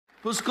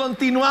Pues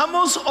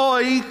continuamos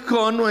hoy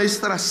con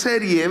nuestra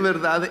serie,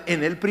 ¿verdad?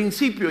 En el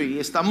principio, y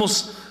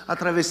estamos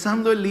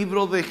atravesando el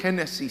libro de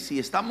Génesis y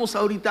estamos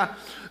ahorita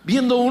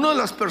viendo uno de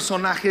los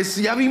personajes.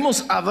 Ya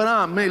vimos a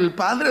Abraham, el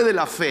padre de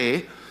la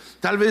fe,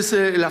 tal vez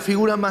la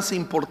figura más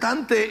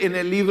importante en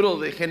el libro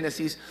de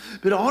Génesis,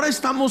 pero ahora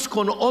estamos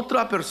con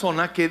otra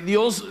persona que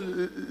Dios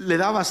le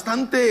da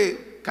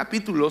bastante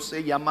capítulos,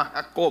 se llama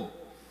Jacob.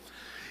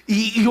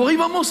 Y hoy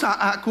vamos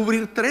a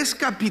cubrir 3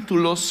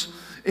 capítulos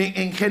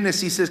en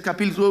Génesis, es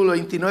capítulo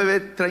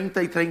 29,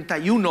 30 y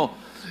 31.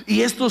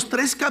 Y estos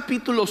 3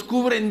 capítulos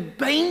cubren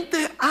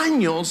 20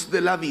 años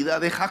de la vida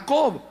de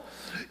Jacob.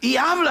 Y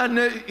hablan,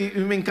 y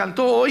me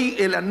encantó hoy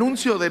el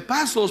anuncio de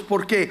pasos,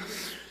 porque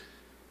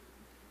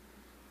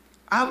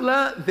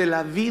habla de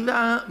la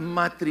vida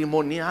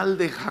matrimonial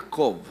de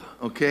Jacob,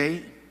 ¿ok?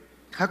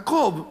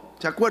 Jacob,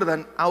 ¿se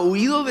acuerdan? Ha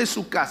huido de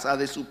su casa,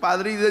 de su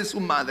padre y de su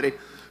madre,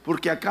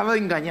 porque acaba de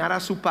engañar a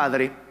su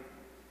padre,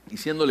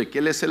 diciéndole que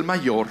él es el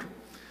mayor,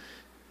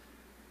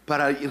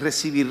 para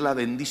recibir la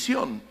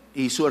bendición.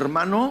 Y su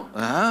hermano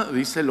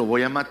dice: lo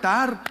voy a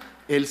matar.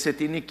 Él se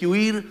tiene que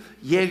huir.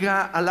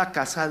 Llega a la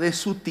casa de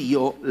su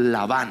tío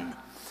Labán.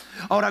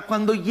 Ahora,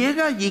 cuando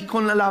llega allí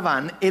con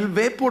Labán, él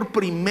ve por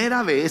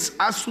primera vez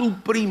a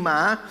su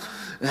prima,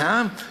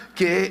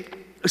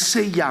 que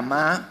se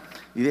llama,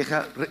 y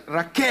deja,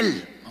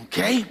 Raquel, ¿ok?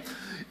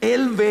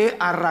 Él ve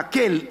a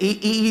Raquel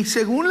y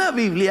según la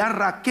Biblia,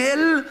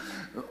 Raquel,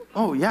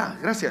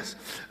 gracias,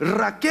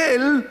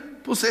 Raquel,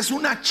 pues es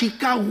una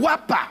chica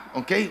guapa,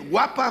 ¿ok?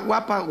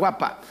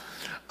 Guapa.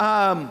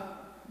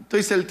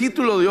 Entonces el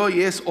título de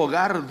hoy es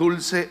Hogar,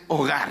 Dulce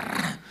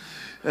Hogar.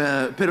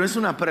 Pero es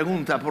una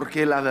pregunta,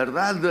 porque la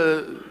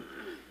verdad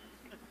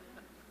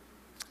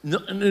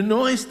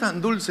no es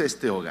tan dulce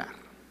este hogar.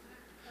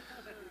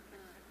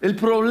 El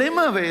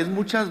problema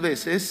muchas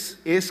veces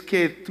es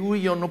que tú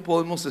y yo no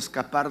podemos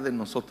escapar de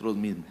nosotros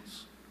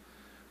mismos.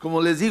 Como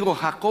les digo,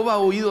 Jacob ha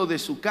huido de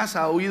su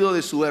casa, ha huido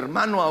de su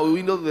hermano, ha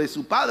huido de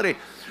su padre,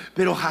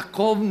 pero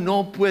Jacob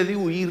no puede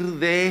huir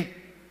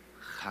de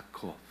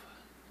Jacob.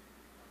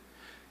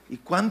 ¿Y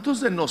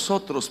cuántos de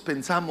nosotros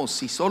pensamos,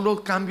 si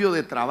solo cambio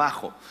de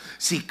trabajo,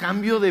 si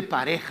cambio de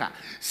pareja,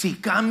 si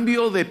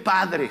cambio de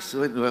padres?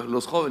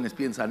 Los jóvenes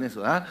piensan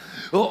eso,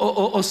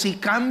 o si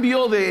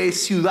cambio de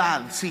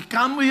ciudad, si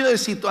cambio de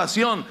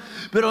situación,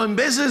 pero en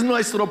veces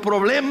nuestro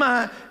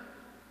problema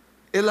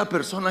es la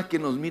persona que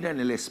nos mira en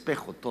el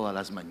espejo todas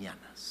las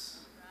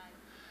mañanas.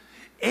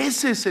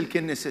 Ese es el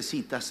que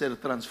necesita ser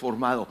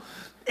transformado.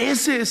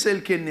 Ese es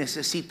el que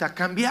necesita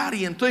cambiar.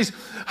 Y entonces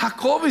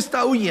Jacob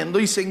está huyendo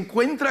y se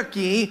encuentra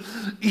aquí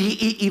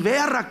y ve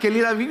a Raquel.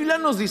 Y la Biblia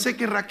nos dice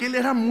que Raquel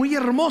era muy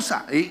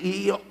hermosa,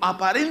 y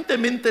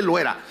aparentemente lo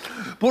era,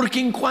 porque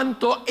en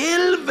cuanto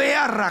él ve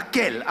a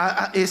Raquel,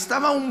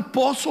 estaba un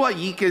pozo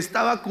allí que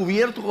estaba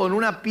cubierto con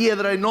una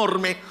piedra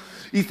enorme,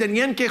 y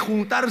tenían que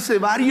juntarse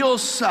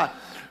varios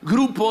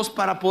grupos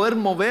para poder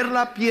mover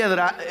la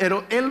piedra.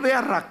 Pero él ve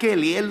a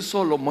Raquel y él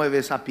solo mueve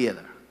esa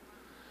piedra.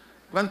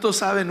 ¿Cuántos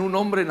saben? Un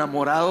hombre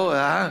enamorado,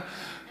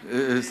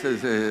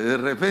 de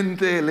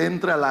repente le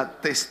entra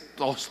la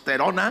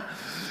testosterona,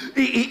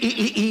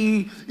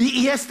 y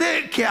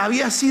este que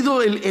había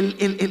sido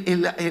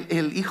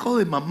el hijo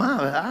de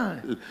mamá,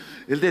 ¿verdad?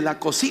 El de la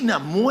cocina,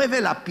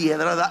 mueve la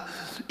piedra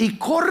y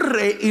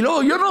corre. Y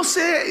luego, yo no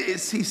sé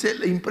si se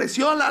le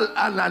impresionó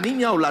a la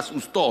niña o la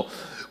asustó.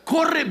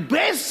 Corre,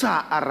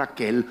 besa a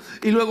Raquel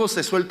y luego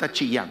se suelta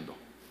chillando.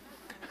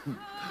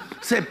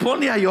 Se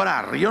pone a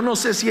llorar. Yo no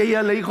sé si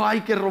ella le dijo: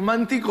 ay, qué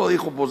romántico.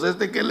 Dijo: pues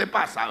 ¿qué le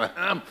pasa?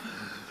 ¿verdad?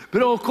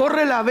 Pero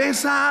corre, la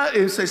besa,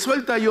 se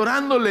suelta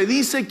llorando, le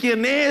dice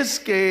quién es,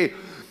 que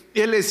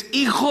él es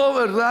hijo,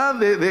 ¿verdad?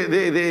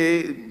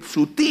 De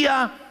su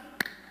tía.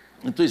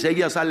 Entonces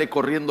ella sale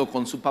corriendo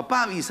con su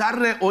papá a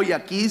avisarle: oye,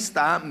 aquí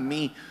está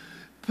mi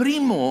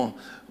primo,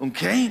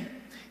 ¿ok?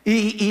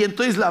 Y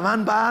entonces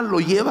Labán va, lo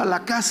lleva a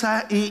la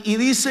casa y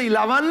dice, y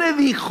Labán le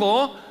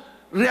dijo: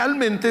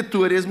 realmente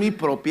tú eres mi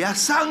propia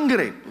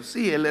sangre. Pues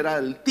sí, él era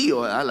el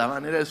tío, ¿verdad?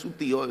 Labán era su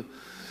tío.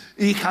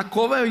 Y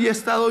Jacob había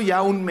estado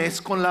ya un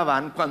mes con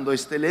Labán cuando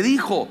le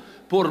dijo: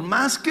 por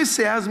más que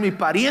seas mi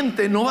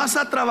pariente, no vas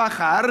a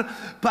trabajar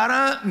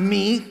para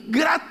mí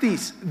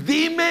gratis.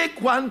 Dime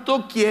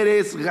cuánto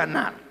quieres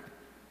ganar.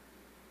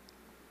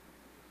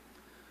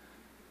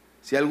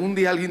 Si algún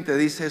día alguien te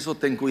dice eso,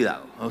 ten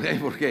cuidado, ¿ok?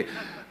 Porque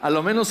a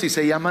lo menos si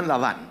se llaman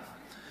Labán.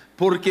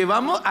 Porque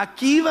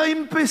aquí va a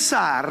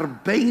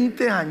empezar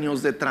 20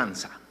 años de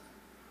tranza.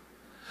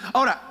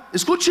 Ahora,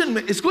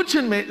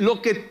 escúchenme,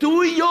 lo que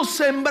tú y yo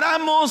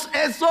sembramos,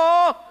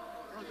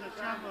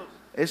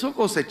 eso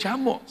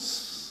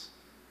cosechamos.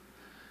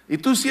 Y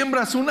tú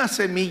siembras una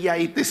semilla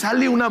y te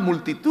sale una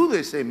multitud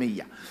de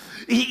semilla.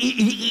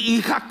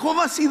 Y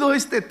Jacob ha sido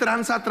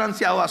ha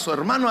transeado a su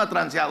hermano, ha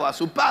transeado a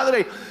su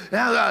padre,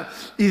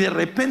 y de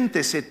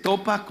repente se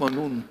topa con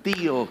un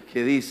tío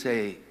que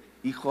dice: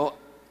 hijo,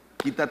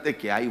 quítate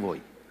que ahí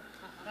voy.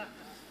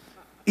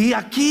 Y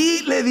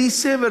aquí le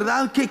dice,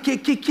 ¿verdad? ¿Qué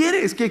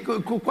quieres?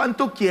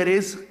 ¿Cuánto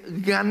quieres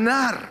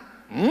ganar?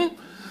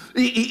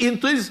 Y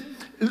entonces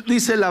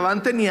Dice,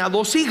 Labán tenía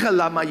dos hijas,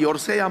 la mayor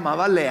se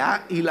llamaba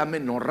Lea y la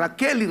menor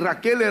Raquel. Y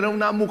Raquel era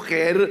una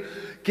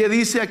mujer que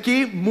dice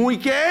aquí, muy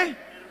 ¿qué?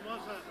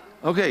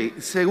 Ok,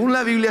 según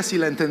la Biblia, si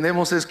la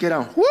entendemos, es que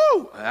era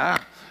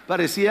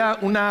parecía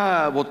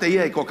una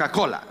botella de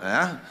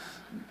Coca-Cola.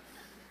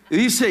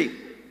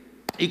 Dice,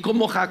 y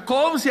como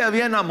Jacob se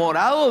había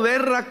enamorado de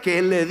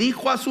Raquel, le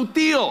dijo a su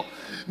tío,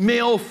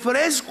 me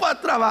ofrezco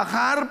a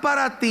trabajar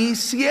para ti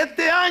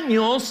 7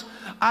 años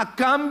a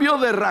cambio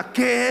de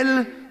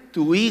Raquel,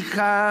 tu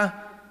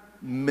hija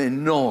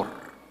menor.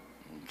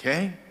 Ok,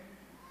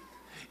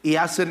 y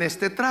hacen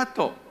este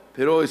trato.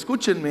 Pero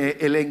escúchenme,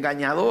 el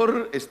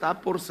engañador está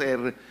por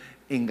ser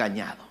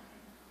engañado.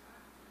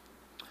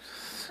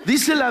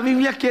 Dice la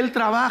Biblia que él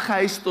trabaja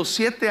estos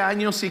 7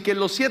 años y que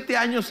los 7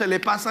 años se le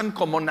pasan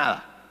como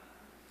nada.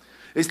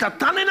 Está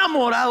tan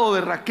enamorado de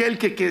Raquel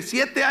que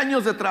 7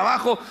 años de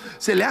trabajo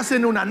se le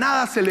hacen una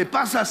nada, se le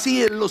pasa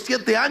así en los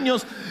 7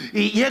 años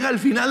y llega al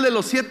final de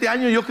los 7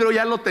 años, yo creo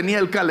ya lo tenía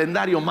el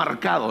calendario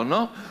marcado,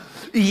 ¿no?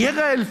 Y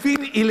llega el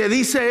fin y le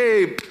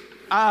dice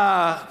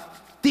a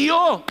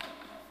tío,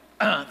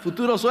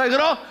 futuro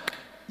suegro,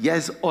 ya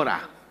es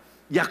hora,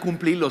 ya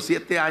cumplí los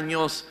 7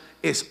 años,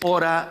 es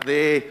hora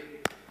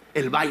de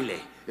el baile,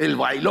 el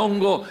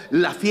bailongo,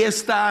 la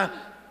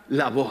fiesta,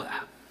 la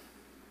boda.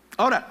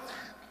 Ahora,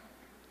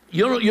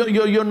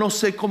 yo no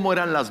sé cómo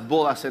eran las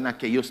bodas en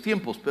aquellos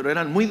tiempos, pero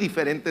eran muy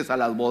diferentes a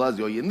las bodas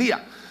de hoy en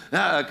día.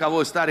 Acabo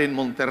de estar en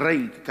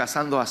Monterrey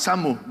casando a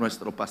Samu,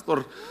 nuestro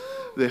pastor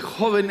de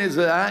jóvenes,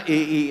 ¿verdad?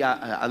 Y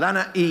a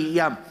Dana, y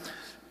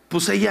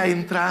pues ella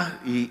entra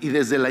y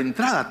desde la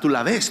entrada tú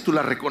la ves, tú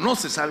la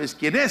reconoces, sabes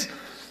quién es.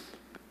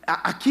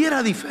 Aquí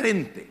era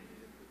diferente.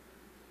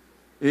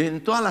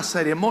 En toda la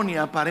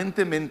ceremonia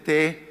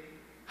aparentemente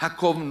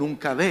Jacob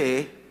nunca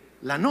ve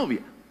la novia.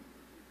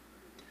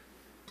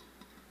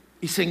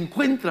 Y se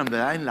encuentran,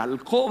 ¿verdad?, en la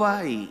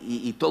alcoba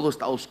y todo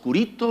está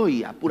oscurito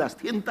y a puras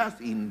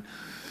tientas y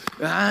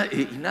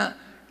nada.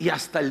 Y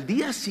hasta el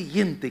día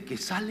siguiente que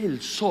sale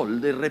el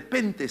sol, de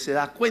repente se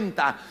da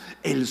cuenta,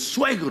 el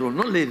suegro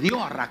no le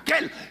dio a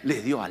Raquel,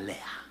 le dio a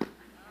Lea.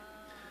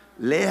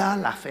 Lea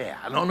la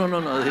fea. No,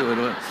 digo,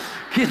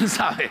 quién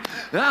sabe,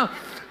 ¿verdad?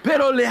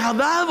 Pero le ha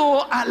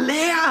dado a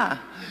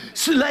Lea,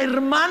 la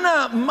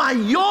hermana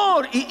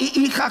mayor,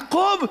 y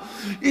Jacob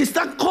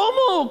está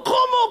 ¿cómo?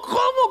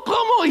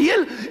 Y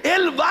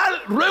él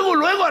va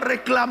luego a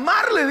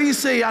reclamarle,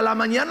 dice, y a la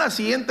mañana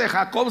siguiente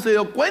Jacob se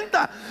dio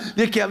cuenta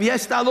de que había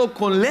estado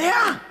con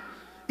Lea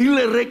y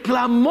le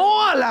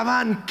reclamó a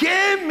Labán,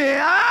 ¿qué me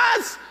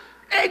has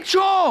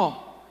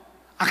hecho?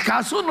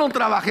 ¿Acaso no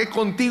trabajé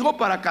contigo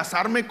para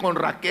casarme con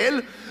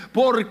Raquel?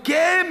 ¿Por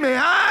qué me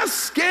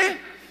has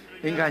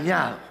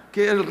engañado?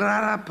 Qué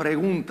rara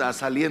pregunta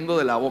saliendo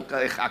de la boca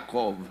de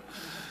Jacob.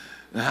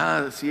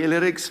 Si él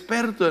era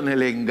experto en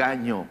el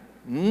engaño.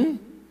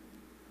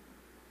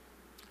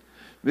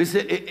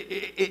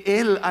 Dice,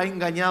 él ha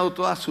engañado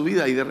toda su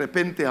vida y de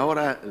repente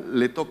ahora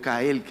le toca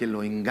a él que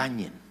lo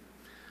engañen.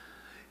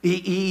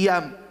 Y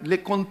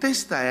le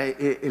contesta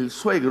el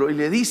suegro y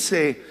le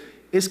dice,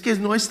 es que es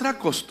nuestra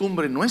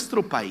costumbre en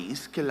nuestro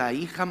país que la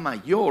hija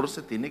mayor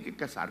se tiene que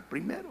casar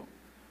primero.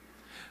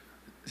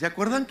 ¿Se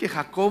acuerdan que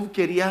Jacob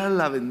quería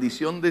la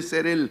bendición de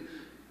ser el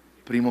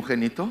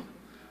primogénito?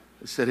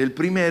 Ser el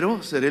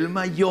primero, ser el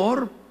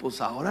mayor.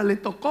 Pues ahora le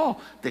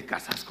tocó, te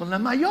casas con la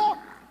mayor.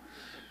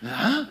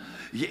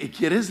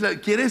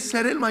 ¿Quieres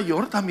ser el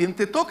mayor? También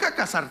te toca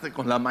casarte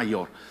con la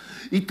mayor.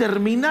 Y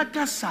termina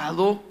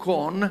casado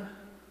con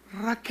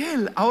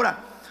Raquel. Ahora,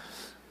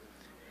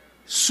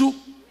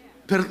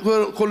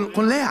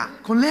 con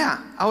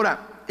Lea.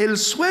 Ahora, el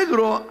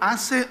suegro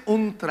hace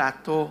un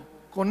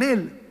trato con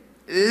él.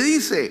 Le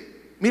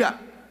dice, mira,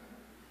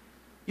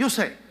 yo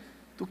sé,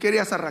 tú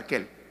querías a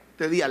Raquel,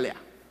 te di a Lea.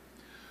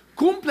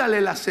 Cúmplale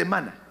la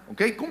semana,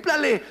 ¿ok?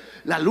 Cúmplale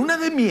la luna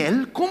de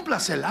miel,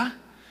 cúmplasela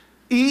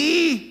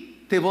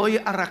y te voy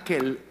a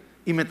Raquel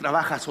y me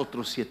trabajas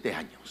otros 7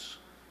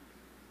 años.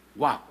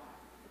 Wow.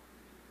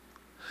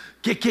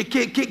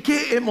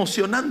 Qué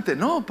emocionante,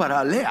 ¿no?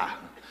 Para Lea.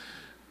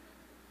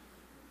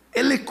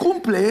 Él le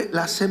cumple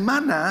la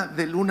semana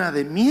de luna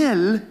de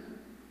miel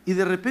y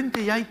de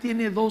repente ya ahí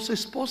tiene 2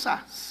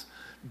 esposas.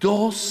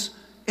 2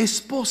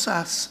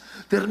 esposas.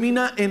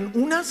 Termina en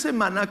una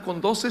semana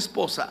con 2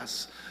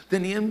 esposas,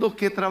 teniendo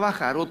que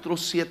trabajar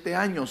otros 7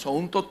 años o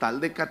un total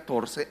de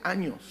 14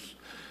 años.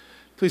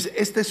 Entonces,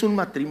 este es un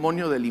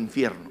matrimonio del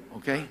infierno,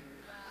 ¿ok?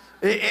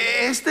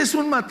 Este es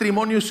un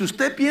matrimonio, si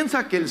usted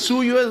piensa que el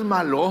suyo es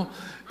malo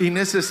y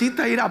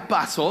necesita ir a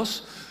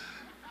pasos,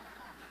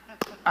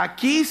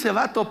 aquí se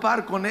va a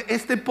topar con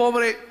este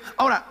pobre.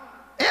 Ahora,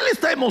 él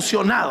está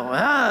emocionado,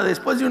 ¿verdad?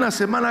 Después de una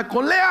semana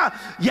con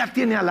Lea, ya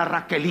tiene a la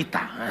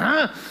Raquelita,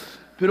 ¿verdad?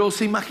 Pero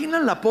 ¿se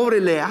imaginan la pobre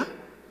Lea?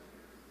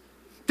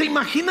 ¿Te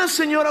imaginas,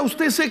 señora?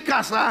 Usted se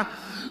casa,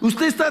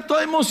 usted está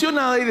toda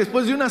emocionada y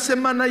después de una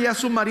semana ya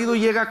su marido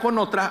llega con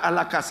otra a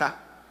la casa.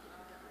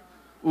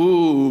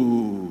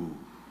 No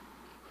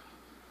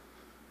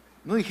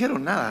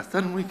dijeron nada,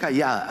 están muy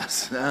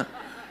calladas.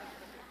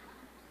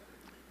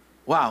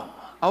 Wow.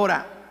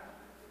 Ahora,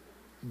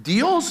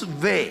 Dios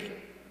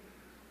ve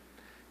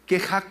que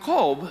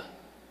Jacob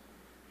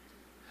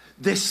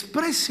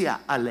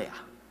desprecia a Lea,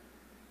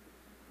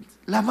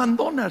 la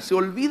abandona, se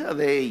olvida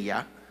de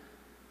ella,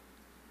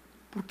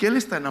 porque él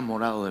está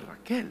enamorado de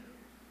Raquel.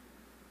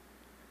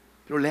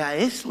 Pero Lea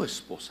es su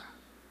esposa.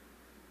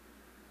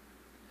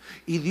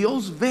 Y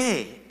Dios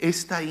ve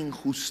esta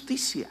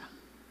injusticia.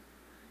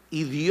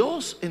 Y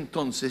Dios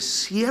entonces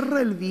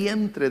cierra el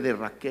vientre de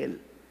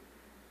Raquel.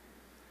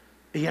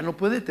 Ella no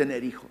puede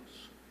tener hijos.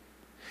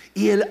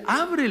 Y él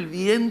abre el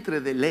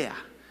vientre de Lea.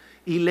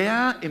 Y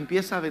Lea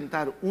empieza a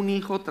aventar un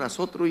hijo tras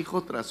otro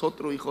hijo, tras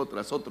otro hijo,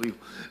 tras otro hijo.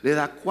 Le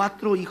da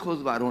 4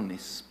 hijos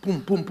varones.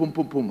 Pum, pum, pum,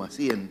 pum, pum,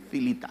 así en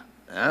filita.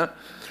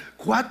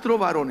 4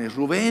 varones: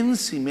 Rubén,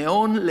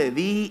 Simeón,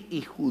 Leví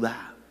y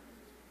Judá.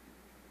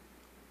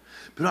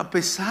 Pero a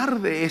pesar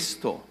de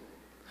esto,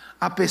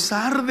 a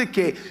pesar de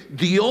que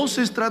Dios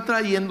está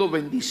trayendo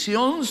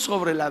bendición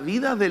sobre la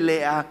vida de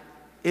Lea,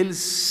 él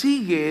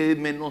sigue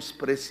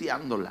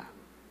menospreciándola.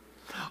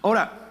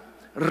 Ahora,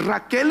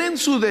 Raquel en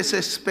su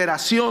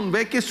desesperación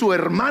ve que su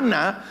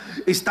hermana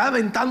está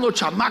aventando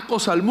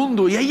chamacos al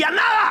mundo y ella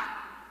nada.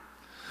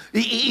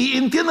 Y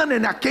entiendan,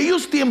 en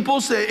aquellos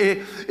tiempos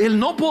el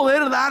no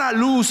poder dar a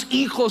luz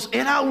hijos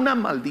era una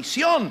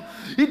maldición.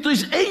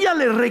 Entonces ella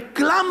le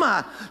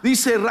reclama.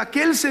 Dice,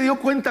 Raquel se dio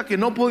cuenta que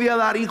no podía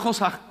dar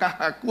hijos a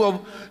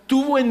Jacob,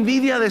 tuvo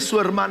envidia de su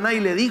hermana y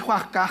le dijo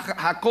a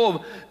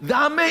Jacob: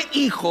 dame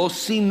hijos,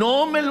 si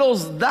no me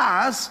los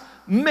das,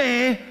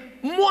 me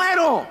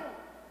muero.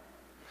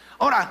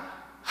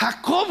 Ahora,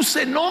 Jacob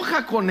se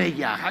enoja con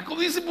ella. Jacob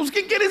dice, pues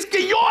 ¿qué quieres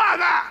que yo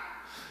haga?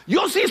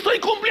 Yo sí estoy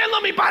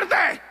cumpliendo mi parte.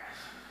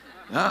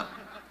 ¿Ah?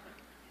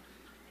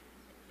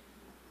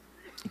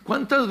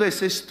 ¿Cuántas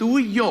veces tú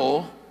y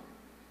yo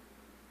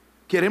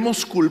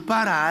queremos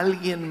culpar a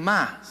alguien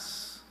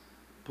más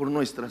por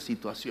nuestra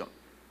situación?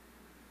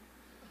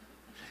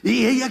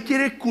 Y ella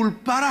quiere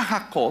culpar a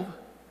Jacob.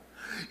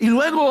 Y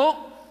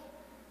luego,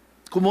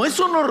 como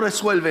eso no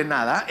resuelve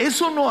nada,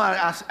 eso no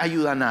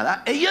ayuda a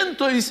nada, ella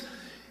entonces,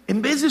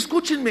 en vez de,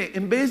 escúchenme,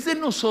 en vez de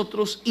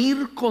nosotros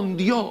ir con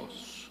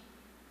Dios,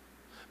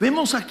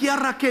 vemos aquí a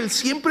Raquel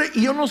siempre,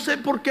 y yo no sé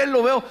por qué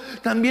lo veo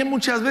también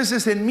muchas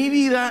veces en mi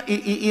vida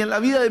y en la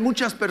vida de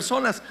muchas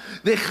personas.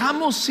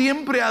 Dejamos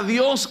siempre a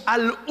Dios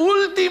al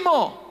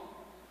último.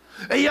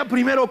 Ella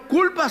primero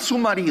culpa a su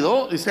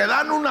marido y se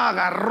dan un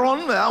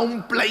agarrón, le da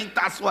un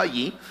pleitazo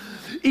allí.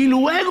 Y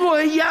luego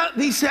ella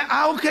dice,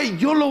 ok,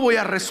 yo lo voy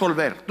a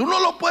resolver. Tú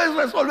no lo puedes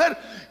resolver,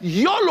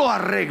 yo lo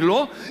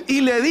arreglo. Y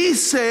le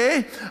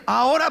dice,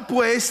 ahora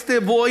pues te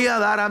voy a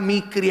dar a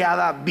mi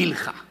criada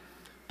Bilha,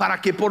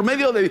 para que por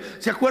medio de...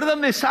 ¿Se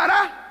acuerdan de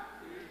Sara?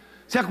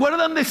 ¿Se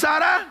acuerdan de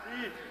Sara?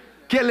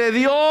 Que le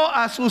dio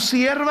a su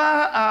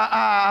sierva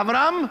a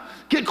Abraham.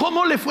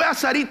 ¿Cómo le fue a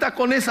Sarita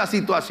con esa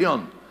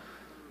situación?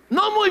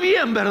 No muy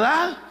bien,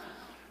 ¿verdad?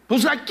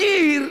 Pues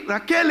aquí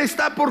Raquel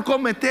está por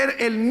cometer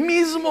el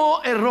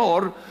mismo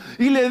error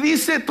y le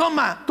dice,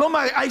 toma,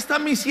 ahí está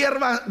mi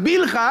sierva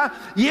Bilha,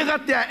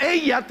 llégate a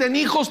ella, ten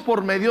hijos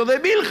por medio de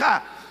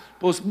Bilha.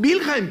 Pues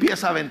Bilha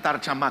empieza a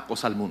aventar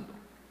chamacos al mundo.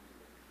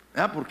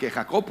 Porque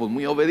Jacob, pues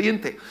muy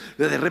obediente,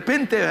 de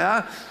repente,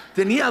 ¿verdad?,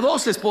 tenía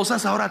 2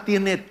 esposas, ahora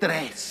tiene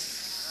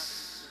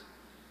 3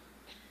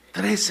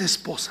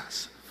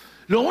 esposas.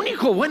 Lo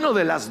único bueno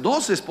de las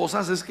 2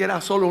 esposas es que era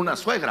solo una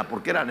suegra,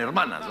 porque eran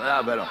hermanas,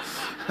 ¿verdad?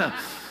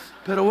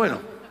 Pero bueno.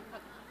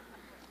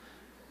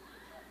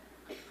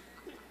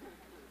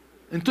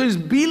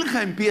 Entonces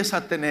Bilha empieza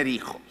a tener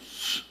hijos,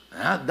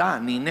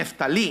 Dan y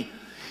Neftalí.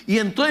 Y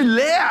entonces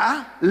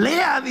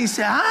Lea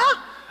dice,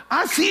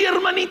 sí,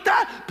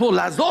 hermanita, pues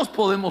las 2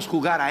 podemos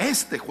jugar a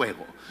este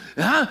juego.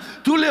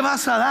 Tú le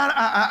vas a dar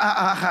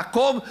a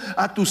Jacob,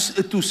 a tu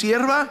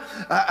sierva,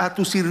 a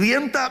tu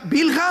sirvienta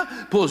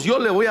Bilha, pues yo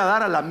le voy a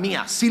dar a la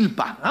mía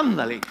Silpa.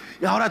 Ándale.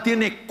 Y ahora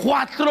tiene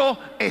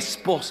 4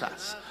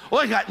 esposas.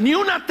 Oiga, ni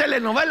una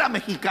telenovela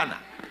mexicana.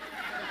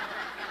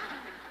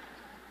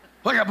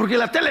 Oiga, porque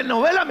la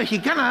telenovela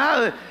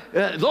mexicana,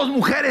 2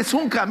 mujeres,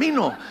 un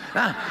camino.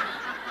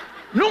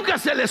 Nunca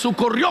se les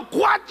ocurrió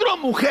 4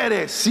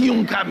 mujeres y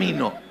un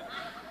camino.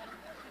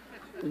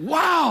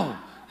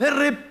 ¡Wow! De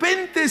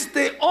repente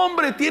este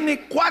hombre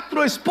tiene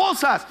 4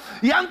 esposas.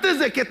 Y antes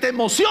de que te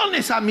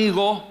emociones,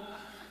 amigo,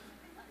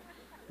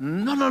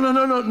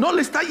 no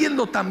le está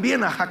yendo tan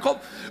bien a Jacob,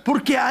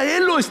 porque a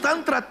él lo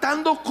están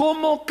tratando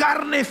como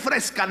carne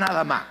fresca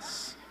nada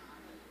más.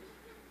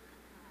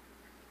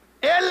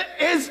 Él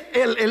es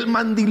el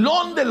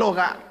mandilón del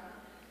hogar.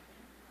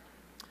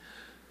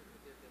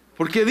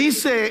 Porque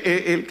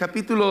dice el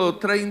capítulo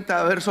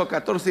 30, verso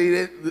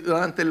 14,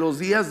 durante los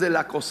días de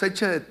la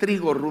cosecha de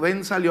trigo,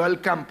 Rubén salió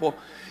al campo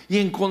y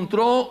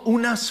encontró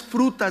unas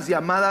frutas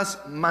llamadas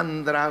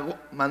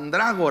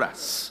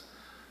mandrágoras.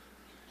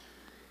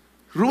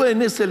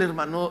 Rubén es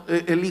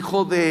el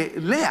hijo de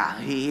Lea,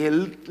 y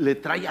él le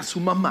trae a su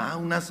mamá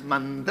unas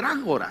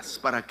mandrágoras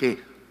para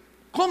que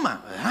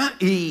coma, ¿verdad?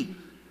 Y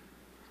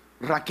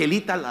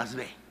Raquelita las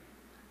ve.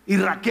 Y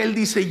Raquel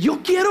dice,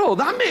 yo quiero,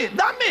 dame.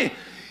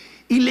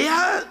 Y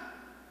Lea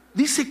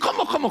dice: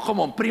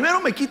 ¿Cómo? Primero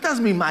me quitas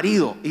mi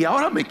marido y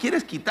ahora me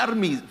quieres quitar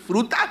mi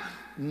fruta.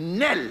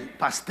 Nel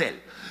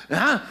pastel.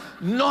 ¿Ah?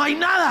 No hay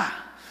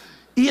nada.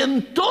 Y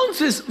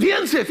entonces,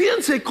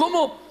 fíjense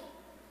cómo.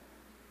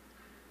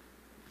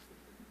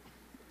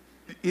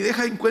 Y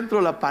encuentro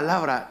la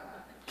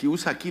palabra que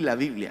usa aquí la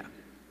Biblia.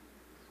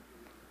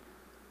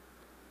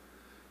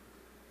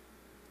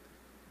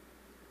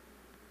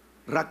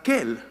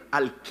 Raquel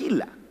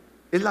alquila,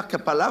 es la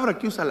palabra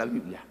que usa la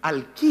Biblia,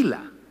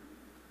 alquila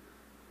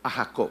a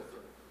Jacob.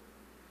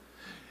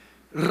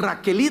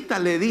 Raquelita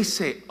le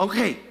dice: ok,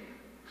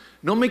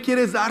 no me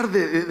quieres dar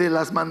de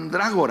las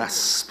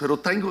mandrágoras, pero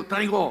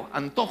traigo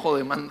antojo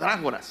de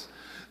mandrágoras.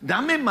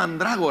 Dame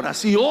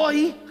mandrágoras y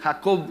hoy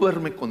Jacob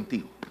duerme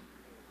contigo.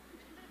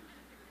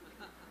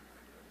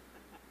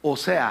 O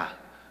sea,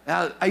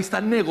 ahí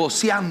están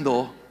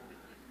negociando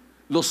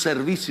los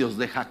servicios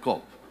de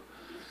Jacob.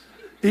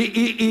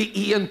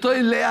 Y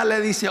entonces Lea le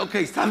dice: ok,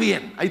 está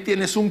bien, ahí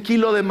tienes 1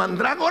 kilo de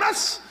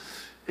mandrágoras.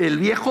 El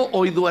viejo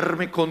hoy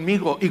duerme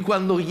conmigo. Y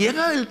cuando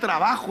llega del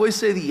trabajo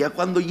ese día,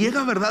 cuando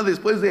llega, ¿verdad?,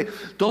 después de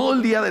todo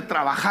el día de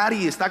trabajar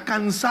y está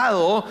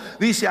cansado,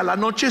 dice: al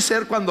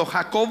anochecer, cuando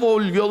Jacob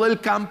volvió del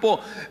campo,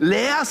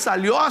 Lea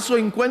salió a su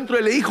encuentro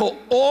y le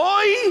dijo: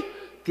 hoy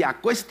te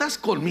acuestas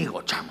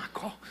conmigo,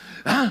 chamaco,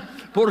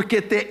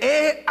 porque te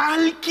he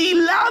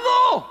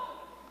alquilado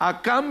a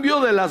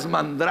cambio de las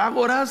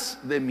mandrágoras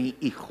de mi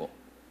hijo.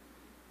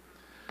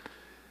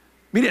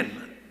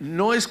 Miren,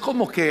 no es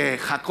como que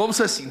Jacob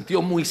se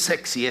sintió muy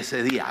sexy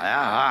ese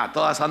día.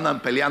 Todas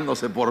andan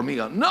peleándose por mí.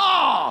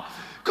 No,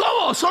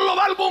 ¿cómo? Solo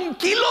valgo 1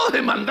 kilo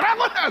de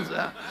mandrágoras.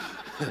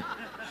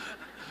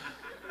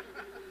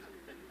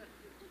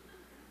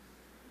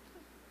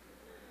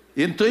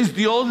 Y entonces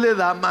Dios le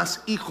da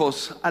más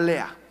hijos a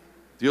Lea.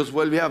 Dios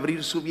vuelve a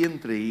abrir su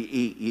vientre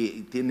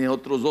y tiene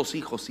otros 2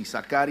 hijos,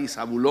 Isaacar y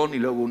Zabulón, y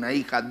luego una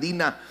hija,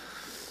 Dina.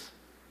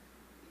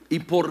 Y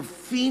por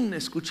fin,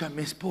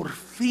 escúchame, es por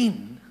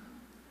fin,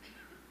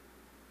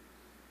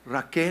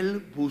 Raquel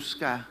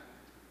busca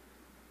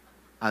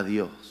a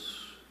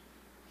Dios.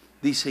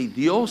 Dice: y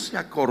Dios se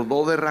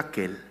acordó de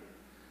Raquel.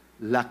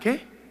 ¿La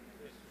qué?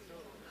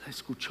 La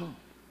escuchó.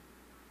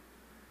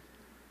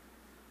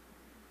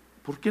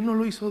 ¿Por qué no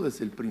lo hizo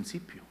desde el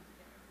principio?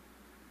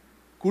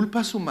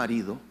 Culpa a su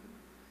marido,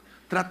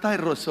 trata de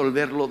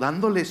resolverlo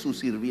dándole su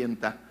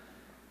sirvienta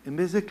en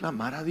vez de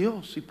clamar a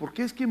Dios. ¿Y por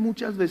qué es que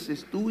muchas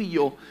veces tú y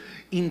yo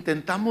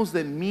intentamos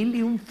de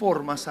 1001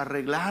 formas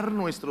arreglar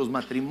nuestros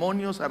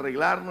matrimonios,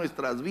 arreglar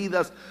nuestras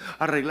vidas,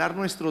 arreglar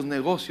nuestros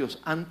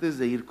negocios antes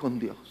de ir con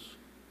Dios?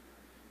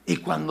 Y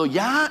cuando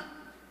ya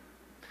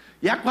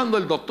cuando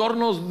el doctor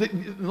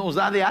nos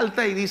da de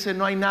alta y dice: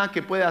 no hay nada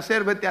que puede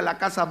hacer, vete a la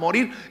casa a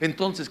morir,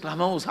 entonces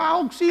clamamos: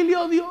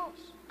 auxilio, Dios.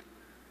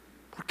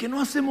 ¿Por qué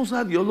no hacemos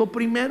a Dios lo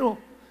primero?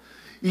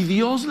 Y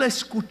Dios la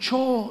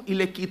escuchó y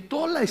le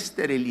quitó la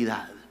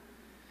esterilidad.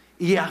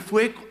 Y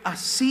fue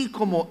así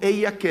como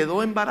ella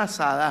quedó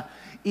embarazada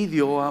y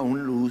dio a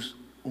luz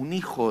un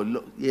hijo.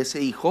 Y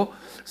ese hijo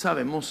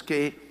sabemos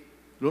que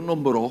lo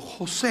nombró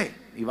José.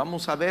 Y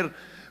vamos a ver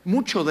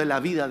mucho de la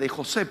vida de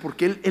José,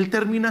 porque él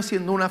termina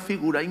siendo una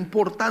figura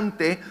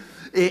importante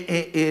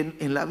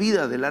en la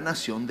vida de la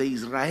nación de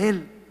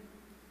Israel.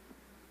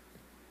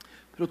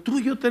 Pero tú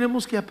y yo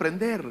tenemos que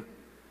aprender: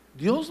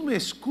 Dios me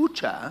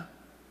escucha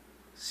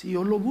si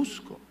yo lo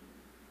busco.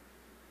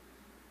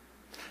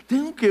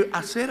 Tengo que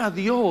hacer a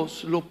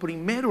Dios lo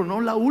primero, no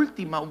la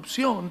última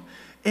opción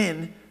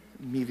en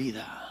mi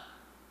vida.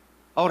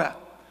 Ahora,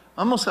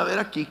 vamos a ver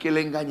aquí que el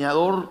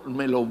engañador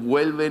me lo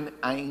vuelven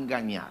a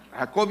engañar.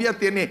 Jacob ya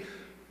tiene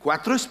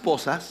 4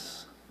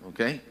 esposas,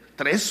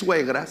 3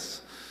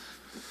 suegras,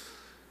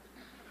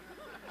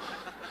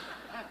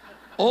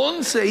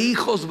 11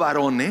 hijos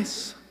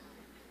varones,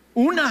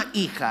 una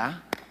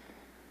hija.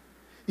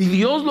 Y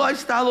Dios lo ha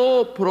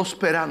estado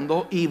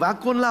prosperando. Y va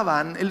con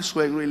Labán, el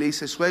suegro, y le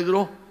dice: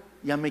 suegro,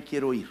 ya me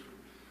quiero ir.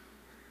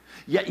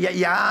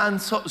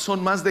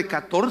 Son más de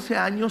 14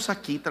 años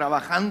aquí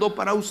trabajando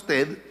para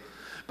usted,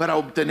 para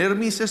obtener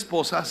mis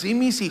esposas y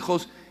mis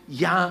hijos.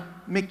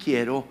 Ya me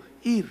quiero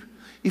ir.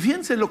 Y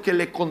fíjense lo que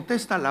le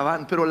contesta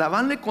Labán. Pero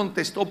Labán le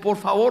contestó: por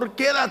favor,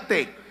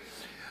 quédate.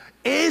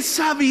 He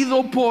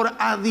sabido por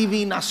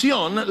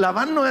adivinación.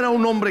 Labán no era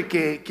un hombre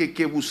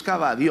que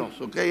buscaba a Dios,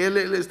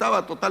 él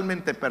estaba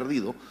totalmente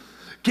perdido.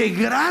 Que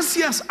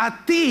gracias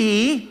a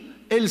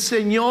ti el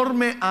Señor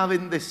me ha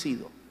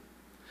bendecido.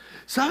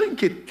 ¿Saben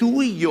que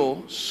tú y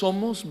yo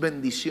somos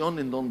bendición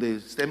en donde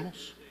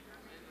estemos?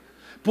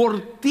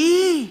 Por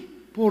ti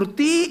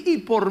y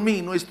por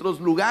mí, nuestros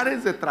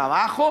lugares de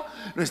trabajo,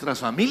 nuestras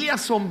familias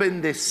son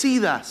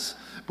bendecidas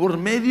por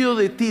medio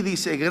de ti.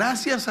 Dice: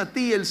 gracias a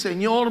ti el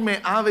Señor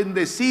me ha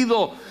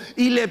bendecido.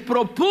 Y le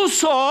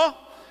propuso: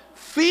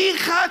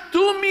 fija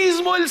tú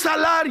mismo el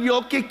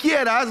salario que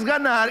quieras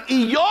ganar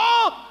y yo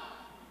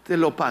te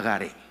lo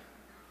pagaré.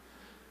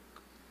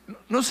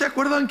 ¿No se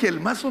acuerdan que él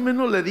más o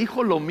menos le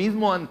dijo lo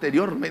mismo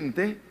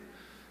anteriormente?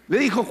 Le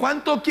dijo: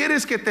 ¿cuánto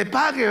quieres que te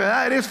pague?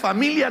 ¿Verdad? Eres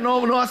familia,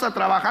 no vas a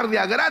trabajar de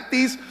a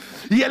gratis.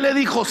 Y él le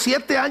dijo: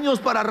 7 años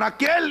para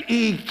Raquel.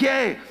 ¿Y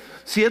qué?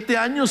 7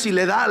 años y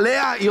le da a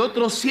Lea, y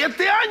otros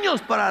 7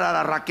 años para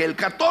la Raquel,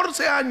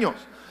 14 años.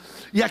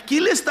 Y aquí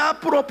le está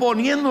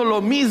proponiendo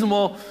lo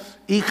mismo,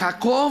 y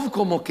Jacob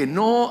como que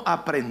no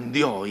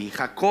aprendió. Y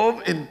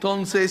Jacob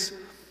entonces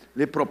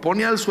le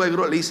propone al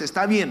suegro, le dice: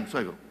 está bien,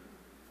 suegro,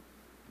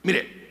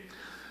 mire,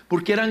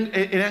 porque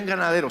eran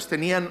ganaderos,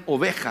 tenían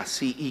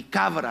ovejas y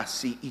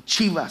cabras y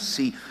chivas,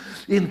 y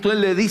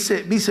entonces le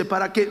dice,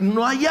 para que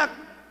no haya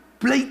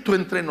pleito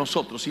entre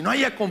nosotros y no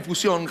haya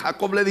confusión,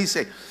 Jacob le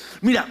dice: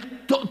 mira,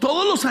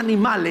 todos los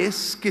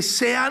animales que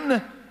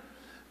sean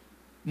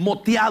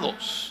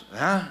moteados,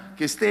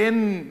 que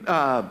estén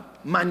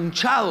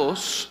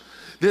manchados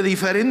de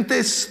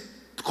diferentes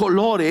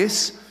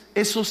colores,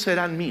 esos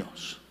serán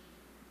míos.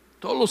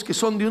 Todos los que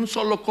son de un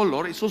solo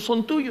color, esos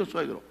son tuyos,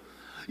 suegro.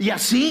 Y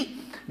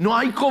así no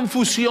hay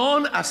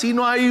confusión, así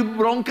no hay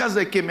broncas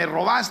de que me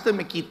robaste,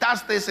 me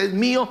quitaste, ese es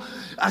mío.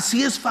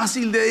 Así es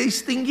fácil de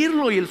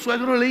distinguirlo. Y el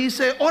suegro le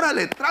dice: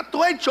 órale,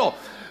 trato hecho,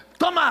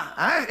 toma,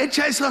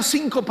 echa esos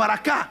 5 para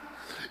acá.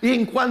 Y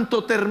en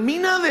cuanto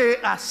termina de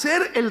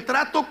hacer el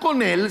trato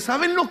con él,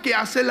 ¿saben lo que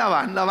hace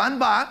Labán? Labán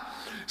va,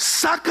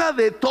 saca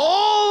de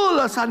todos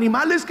los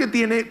animales que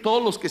tiene,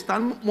 todos los que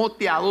están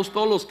moteados,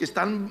 todos los que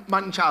están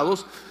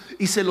manchados,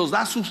 y se los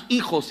da a sus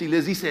hijos y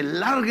les dice: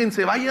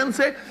 lárguense,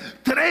 váyanse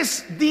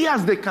 3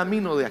 días de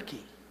camino de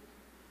aquí.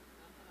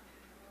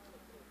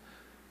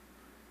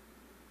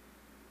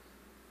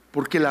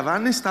 Porque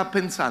Labán está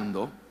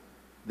pensando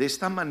de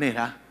esta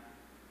manera: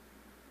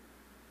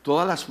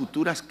 todas las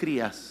futuras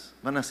crías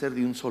van a ser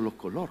de un solo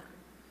color.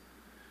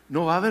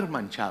 No va a haber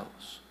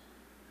manchados,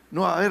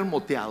 no va a haber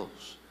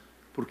moteados,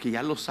 porque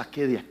ya los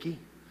saqué de aquí.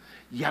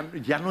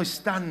 Ya no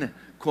están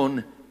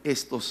con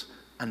estos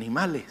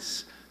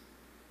animales.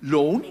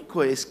 Lo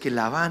único es que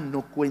Labán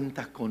no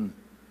cuenta con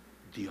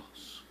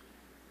Dios.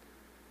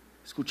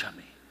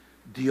 Escúchame,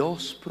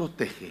 Dios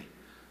protege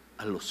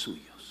a los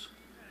suyos.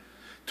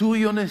 Tú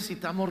y yo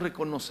necesitamos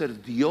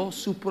reconocer: Dios,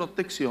 su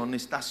protección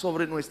está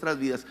sobre nuestras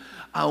vidas,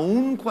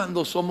 aun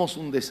cuando somos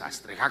un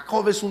desastre.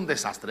 Jacob es un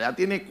desastre, ya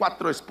tiene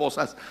 4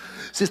 esposas,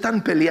 se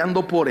están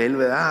peleando por él,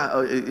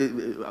 ¿verdad?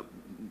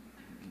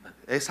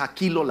 Es a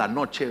kilo la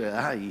noche,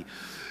 ¿verdad?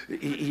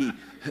 Y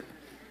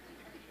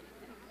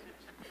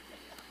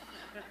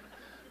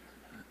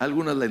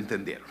algunas la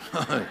entendieron.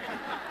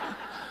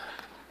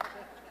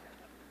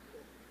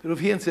 Pero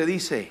fíjense,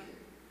 dice: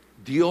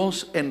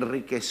 Dios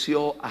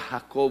enriqueció a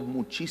Jacob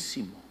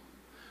muchísimo.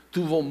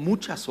 Tuvo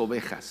muchas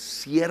ovejas,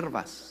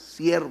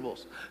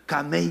 siervos,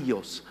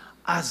 camellos,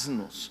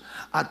 asnos.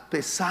 A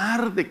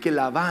pesar de que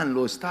Labán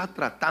lo está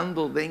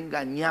tratando de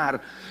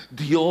engañar,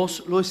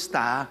 Dios lo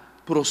está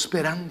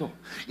prosperando.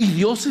 Y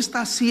Dios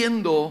está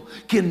haciendo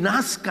que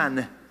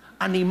nazcan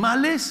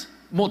animales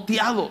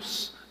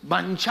moteados,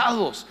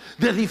 manchados,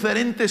 de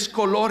diferentes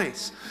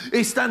colores.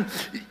 Están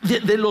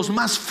de los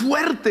más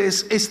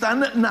fuertes,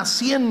 están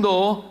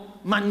naciendo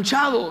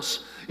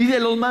manchados, y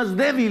de los más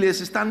débiles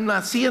están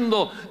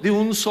naciendo de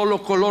un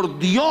solo color.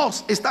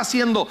 Dios está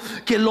haciendo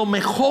que lo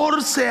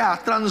mejor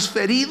sea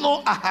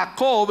transferido a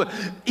Jacob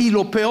y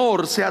lo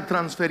peor sea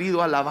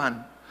transferido a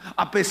Labán.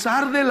 A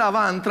pesar de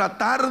Labán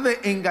tratar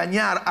de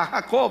engañar a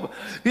Jacob,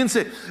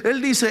 fíjense,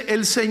 él dice: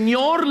 el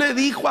Señor le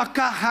dijo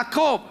acá: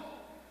 Jacob,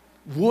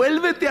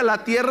 vuélvete a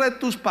la tierra de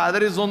tus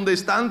padres, donde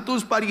están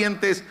tus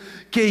parientes,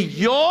 que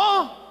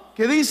yo,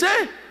 ¿qué dice?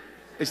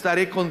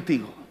 Estaré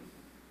contigo.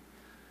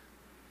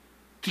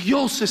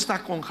 Dios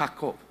está con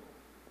Jacob.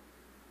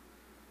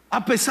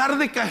 A pesar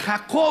de que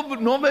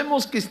Jacob no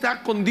vemos que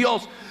está con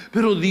Dios,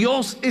 pero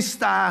Dios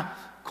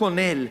está con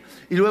él.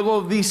 Y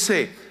luego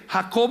dice: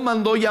 Jacob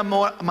mandó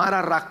llamar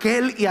a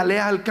Raquel y a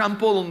Lea al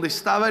campo donde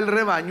estaba el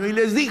rebaño, y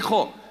les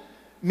dijo: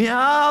 me ha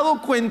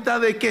dado cuenta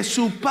de que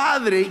su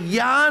padre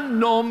ya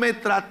no me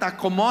trata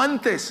como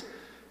antes,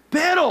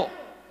 pero,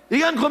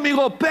 digan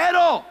conmigo,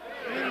 pero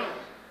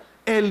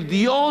el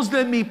Dios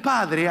de mi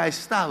padre ha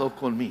estado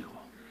conmigo.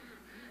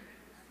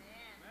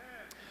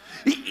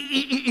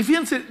 Y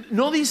fíjense,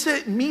 no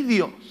dice mi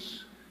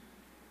Dios.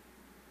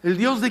 ¿El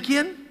Dios de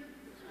quién?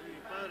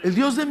 El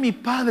Dios de mi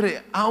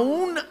padre.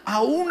 Aún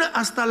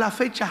hasta la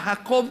fecha,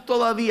 Jacob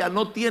todavía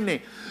no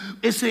tiene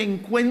ese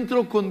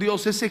encuentro con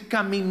Dios, ese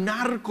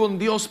caminar con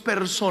Dios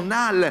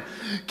personal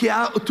que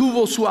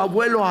tuvo su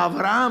abuelo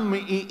Abraham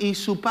y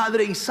su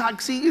padre Isaac.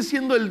 Sigue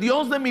siendo el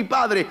Dios de mi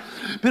padre,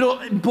 pero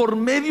por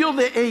medio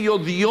de ello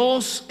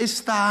Dios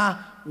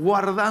está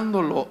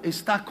guardándolo,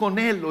 está con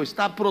él, lo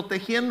está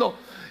protegiendo.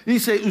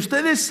 Dice: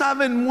 ustedes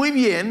saben muy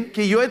bien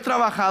que yo he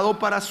trabajado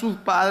para su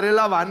padre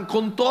Labán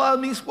con todas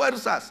mis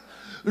fuerzas.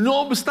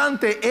 No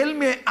obstante, él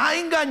me ha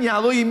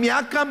engañado y me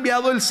ha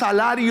cambiado el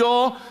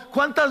salario.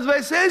 ¿Cuántas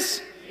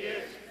veces?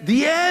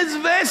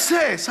 10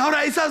 veces.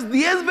 Ahora, esas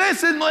 10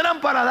 veces no eran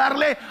para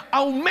darle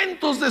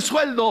aumentos de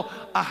sueldo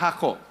a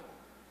Jacob.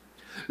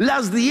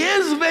 Las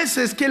 10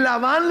 veces que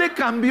Labán le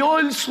cambió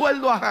el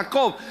sueldo a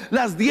Jacob,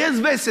 las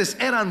 10 veces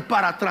eran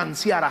para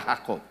transear a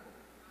Jacob.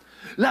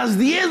 Las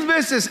 10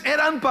 veces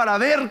eran para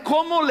ver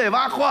cómo le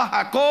bajó a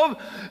Jacob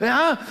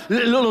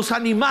los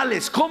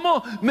animales,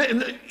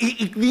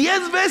 y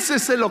 10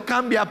 veces se lo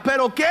cambia.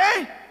 ¿Pero qué?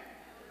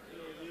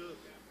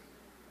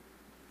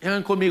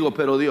 Hagan conmigo,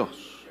 pero Dios.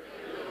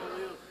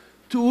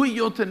 Tú y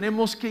yo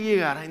tenemos que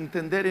llegar a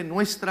entender en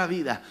nuestra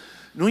vida,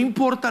 no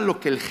importa lo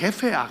que el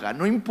jefe haga,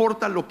 no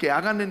importa lo que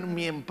hagan en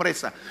mi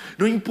empresa,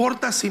 no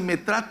importa si me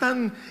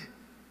tratan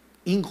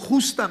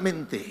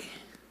injustamente,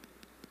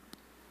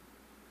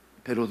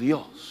 pero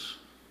Dios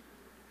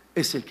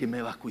es el que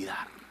me va a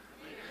cuidar.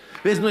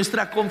 ¿Ves?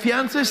 Nuestra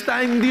confianza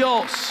está en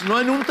Dios, no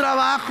en un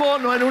trabajo,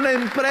 no en una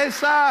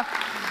empresa,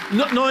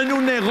 no en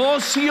un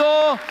negocio,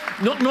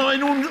 no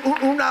en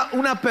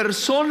una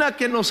persona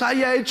que nos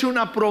haya hecho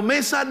una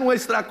promesa.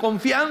 Nuestra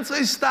confianza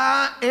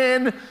está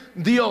en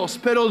Dios.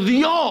 Pero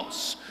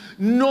Dios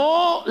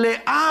no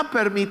le ha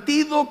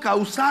permitido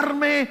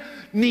causarme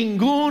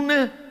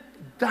ningún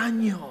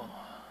daño.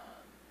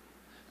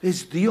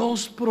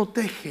 Dios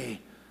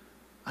protege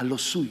a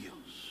los suyos.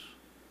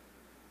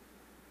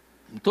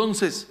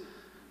 Entonces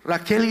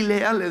Raquel y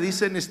Lea le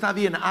dicen: está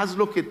bien, haz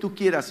lo que tú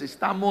quieras,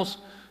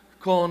 estamos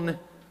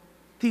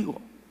contigo.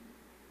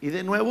 Y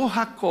de nuevo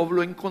Jacob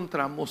lo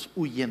encontramos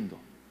huyendo.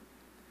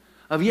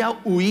 Había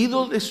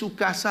huido de su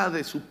casa,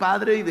 de su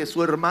padre y de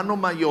su hermano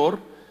mayor,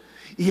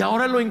 y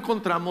ahora lo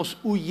encontramos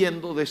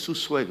huyendo de su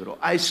suegro,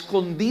 a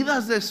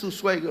escondidas de su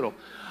suegro.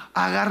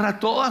 Agarra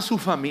toda su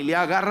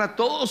familia, agarra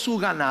todo su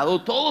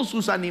ganado, todos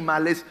sus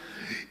animales,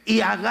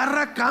 y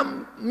agarra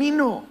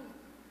camino.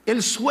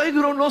 El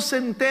suegro no se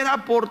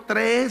entera por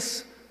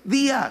 3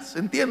 días.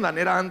 Entiendan,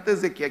 era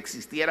antes de que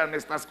existieran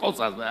estas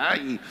cosas, ¿verdad?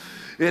 Y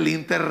el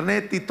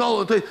internet y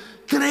todo. Entonces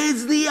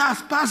 3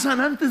 días pasan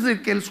antes de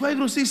que el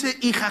suegro se dice: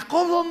 ¿y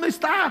Jacob dónde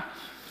está?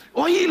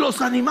 Oye, ¿y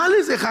los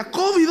animales de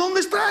Jacob y dónde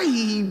está?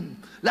 Y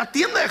la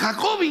tienda de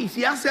Jacob, y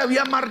ya se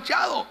había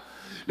marchado.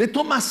 Le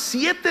toma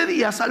 7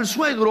 días al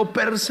suegro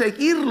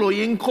perseguirlo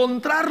y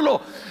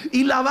encontrarlo.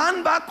 Y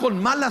Labán va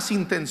con malas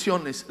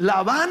intenciones.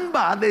 Labán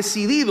va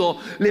decidido,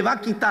 le va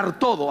a quitar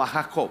todo a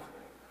Jacob.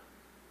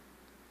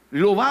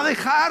 Lo va a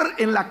dejar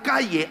en la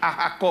calle a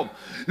Jacob.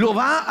 Lo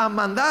va a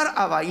mandar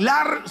a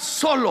bailar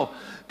solo.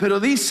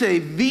 Pero dice: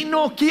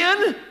 ¿vino quién?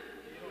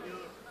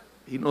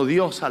 Vino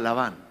Dios a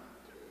Labán,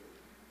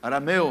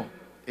 arameo,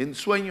 en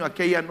sueño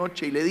aquella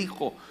noche, y le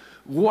dijo: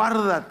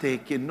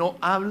 guárdate que no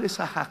hables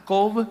a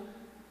Jacob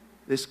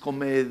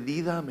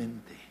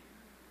descomedidamente.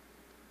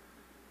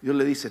 Dios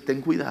le dice: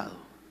 ten cuidado,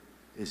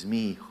 es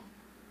mi hijo.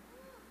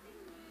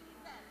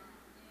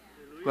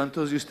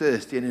 ¿Cuántos de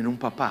ustedes tienen un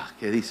papá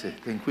que dice: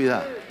 ten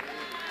cuidado,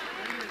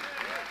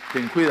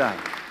 ten cuidado,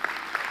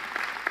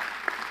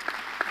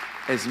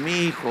 es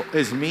mi hijo,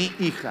 es mi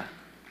hija?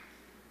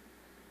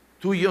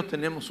 Tú y yo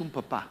tenemos un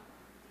papá,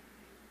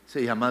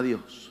 se llama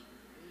Dios.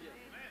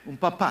 Un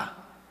papá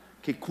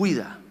que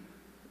cuida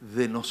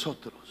de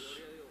nosotros.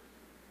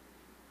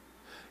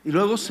 Y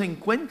luego se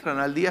encuentran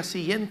al día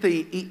siguiente,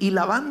 y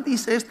Labán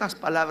dice estas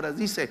palabras,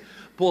 dice: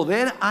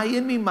 poder hay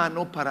en mi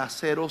mano para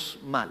haceros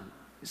mal.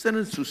 Esas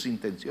eran sus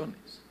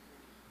intenciones.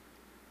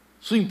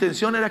 Su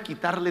intención era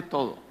quitarle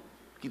todo,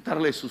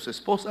 quitarle sus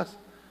esposas,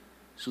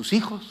 sus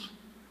hijos,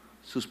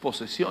 sus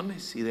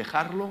posesiones, y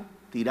dejarlo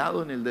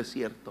tirado en el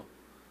desierto.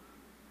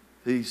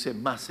 Y dice: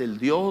 mas el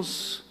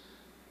Dios,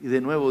 y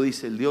de nuevo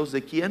dice: ¿el Dios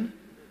de quién?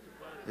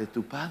 De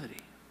tu padre.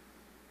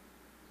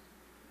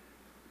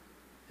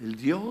 El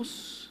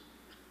Dios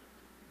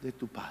de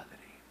tu padre.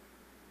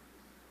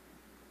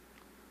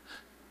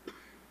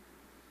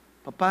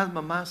 Papás,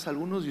 mamás,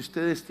 algunos de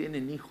ustedes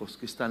tienen hijos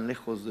que están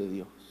lejos de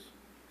Dios.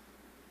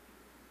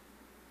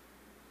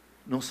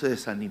 No se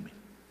desanimen,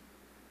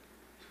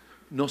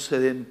 no se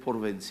den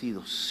por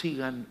vencidos,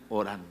 sigan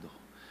orando,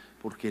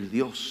 porque el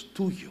Dios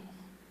tuyo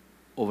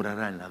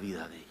obrará en la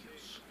vida de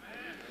ellos.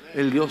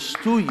 El Dios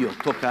tuyo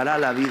tocará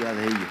la vida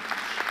de ellos.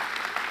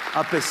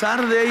 A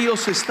pesar de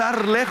ellos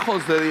estar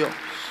lejos de Dios,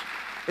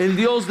 el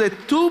Dios de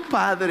tu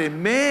padre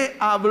me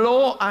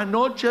habló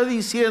anoche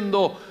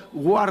diciendo: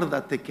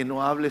 guárdate que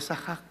no hables a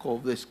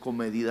Jacob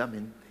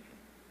descomedidamente.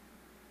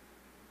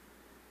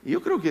 Y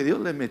yo creo que Dios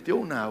le metió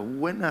una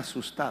buena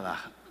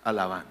asustada a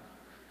Labán,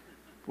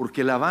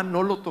 porque Labán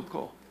no lo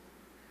tocó.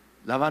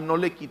 Labán no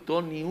le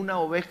quitó ni una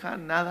oveja,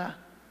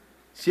 nada.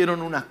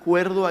 Hicieron un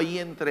acuerdo ahí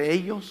entre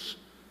ellos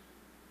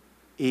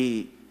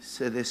y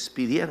se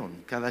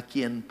despidieron cada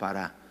quien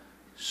para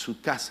su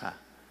casa.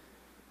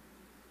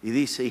 Y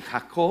dice: y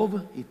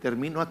Jacob, y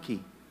termino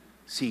aquí,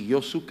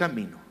 siguió su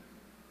camino.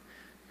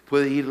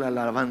 Puede ir la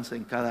alabanza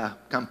en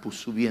cada campus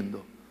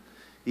subiendo.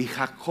 Y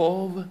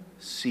Jacob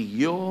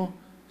siguió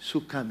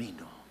su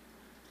camino.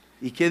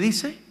 ¿Y qué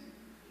dice?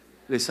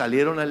 Le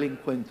salieron al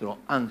encuentro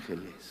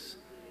ángeles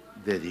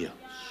de Dios.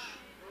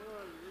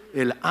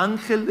 El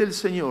ángel del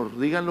Señor,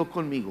 díganlo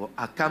conmigo,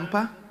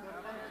 acampa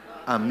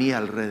a mi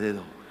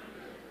alrededor.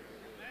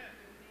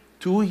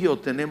 Tú y yo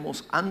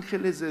tenemos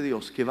ángeles de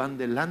Dios que van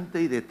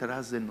delante y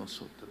detrás de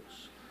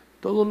nosotros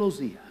todos los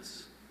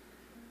días.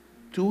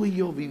 Tú y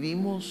yo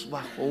vivimos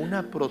bajo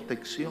una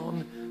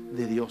protección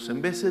de Dios.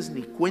 En veces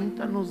ni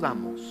cuenta nos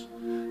damos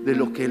de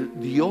lo que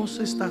Dios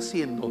está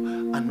haciendo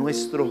a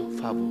nuestro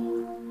favor.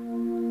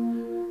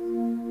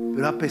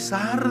 Pero a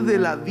pesar de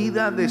la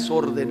vida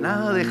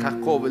desordenada de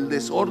Jacob, el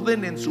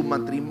desorden en su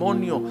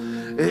matrimonio,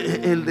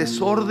 el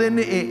desorden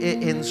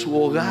en su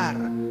hogar,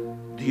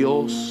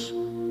 Dios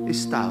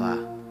estaba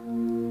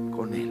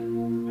con él.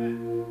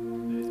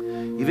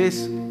 Y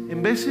ves,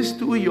 en veces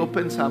tú y yo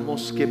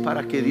pensamos que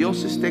para que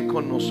Dios esté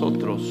con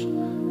nosotros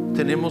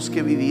tenemos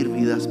que vivir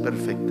vidas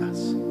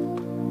perfectas,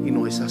 y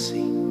no es así.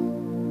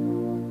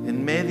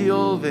 En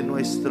medio de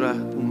nuestra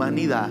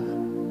humanidad,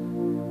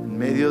 en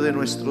medio de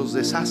nuestros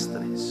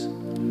desastres,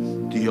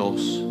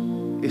 Dios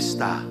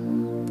está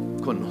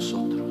con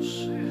nosotros.